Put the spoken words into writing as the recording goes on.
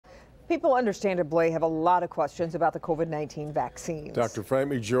People understandably have a lot of questions about the COVID-19 vaccines. Dr. Frank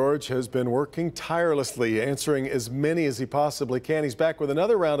McGeorge has been working tirelessly, answering as many as he possibly can. He's back with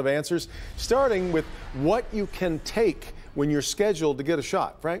another round of answers, starting with what you can take when you're scheduled to get a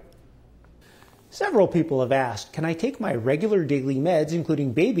shot. Frank? Several people have asked, can I take my regular daily meds,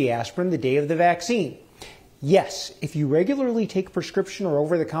 including baby aspirin, the day of the vaccine? Yes, if you regularly take prescription or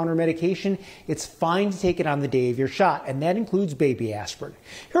over-the-counter medication, it's fine to take it on the day of your shot, and that includes baby aspirin.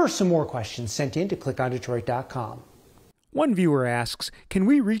 Here are some more questions sent in to clickondetroit.com. One viewer asks, can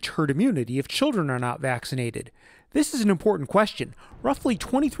we reach herd immunity if children are not vaccinated? This is an important question. Roughly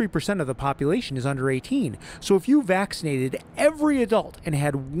 23% of the population is under 18, so if you vaccinated every adult and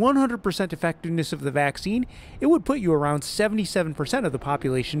had 100% effectiveness of the vaccine, it would put you around 77% of the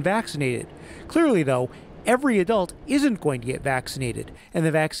population vaccinated. Clearly, though, every adult isn't going to get vaccinated, and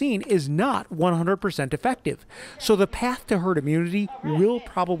the vaccine is not 100% effective. So the path to herd immunity will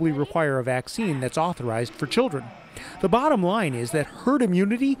probably require a vaccine that's authorized for children. The bottom line is that herd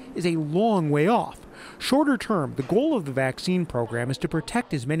immunity is a long way off. Shorter term, the goal of the vaccine program is to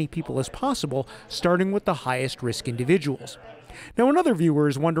protect as many people as possible, starting with the highest risk individuals. Now, another viewer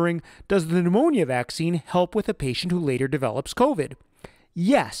is wondering, does the pneumonia vaccine help with a patient who later develops COVID?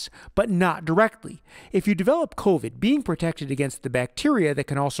 Yes, but not directly. If you develop COVID, being protected against the bacteria that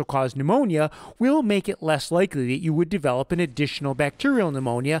can also cause pneumonia will make it less likely that you would develop an additional bacterial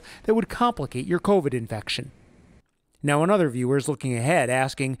pneumonia that would complicate your COVID infection. Now, another viewer is looking ahead,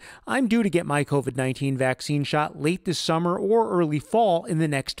 asking, I'm due to get my COVID-19 vaccine shot late this summer or early fall in the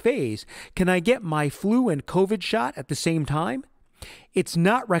next phase. Can I get my flu and COVID shot at the same time? It's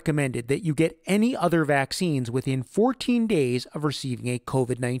not recommended that you get any other vaccines within 14 days of receiving a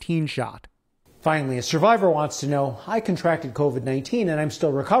COVID-19 shot. Finally, a survivor wants to know, I contracted COVID-19 and I'm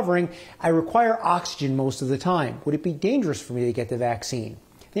still recovering. I require oxygen most of the time. Would it be dangerous for me to get the vaccine?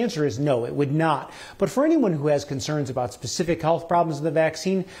 The answer is no, it would not. But for anyone who has concerns about specific health problems with the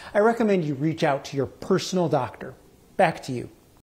vaccine, I recommend you reach out to your personal doctor. Back to you.